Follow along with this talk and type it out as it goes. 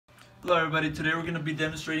Hello everybody, today we're going to be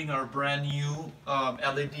demonstrating our brand new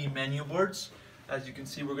LED menu boards. As you can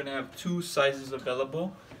see, we're going to have two sizes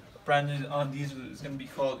available. Branded on these is going to be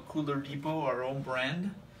called Cooler Depot, our own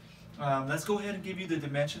brand. Let's go ahead and give you the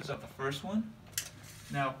dimensions of the first one.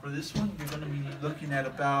 Now for this one, you're going to be looking at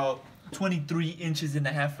about 23 inches and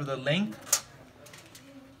a half for the length.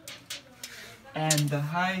 And the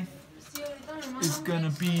height is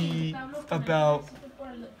going to be about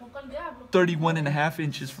 31.5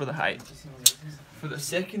 inches for the height. For the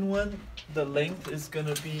second one, the length is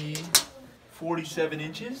gonna be 47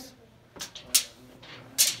 inches,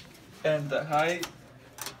 and the height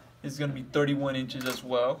is gonna be 31 inches as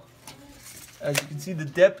well. As you can see, the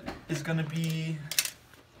depth is gonna be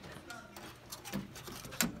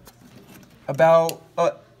about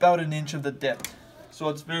an inch of the depth. So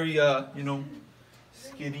it's very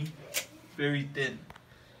skinny, very thin.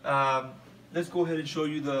 Let's go ahead and show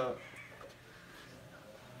you the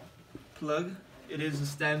plug. It is a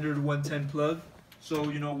standard 110 plug. So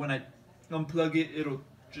when I unplug it, it'll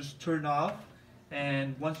just turn off,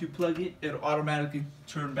 and once you plug it, it'll automatically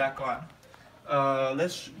turn back on.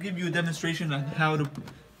 Let's give you a demonstration on how to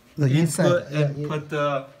input and put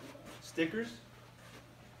the stickers.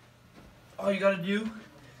 All you gotta do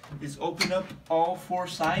is open up all four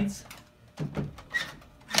sides,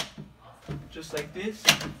 just like this.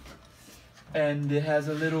 And it has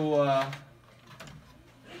a little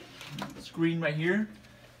screen right here,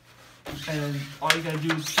 and all you gotta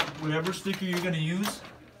do is whatever sticker you're gonna use,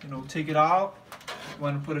 take it out. If you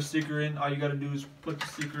want to put a sticker in, all you gotta do is put the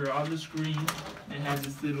sticker on the screen. It has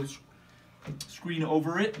this little screen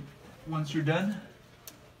over it. Once you're done,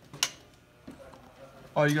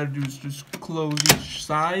 all you gotta do is just close each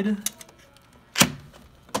side.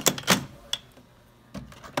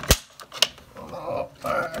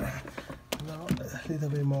 A little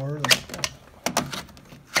bit more.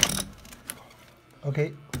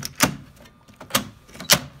 Okay.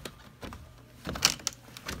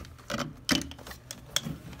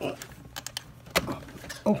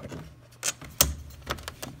 Oh.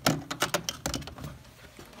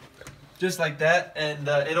 Just like that, and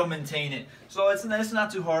it'll maintain it. So it's not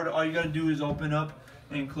too hard. All you gotta do is open up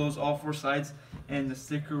and close all four sides, and the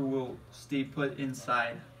sticker will stay put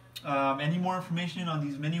inside. Any more information on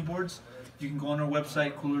these menu boards, you can go on our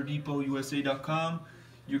website, coolerdepot.usa.com.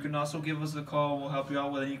 You can also give us a call. We'll help you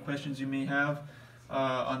out with any questions you may have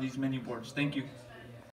on these menu boards. Thank you.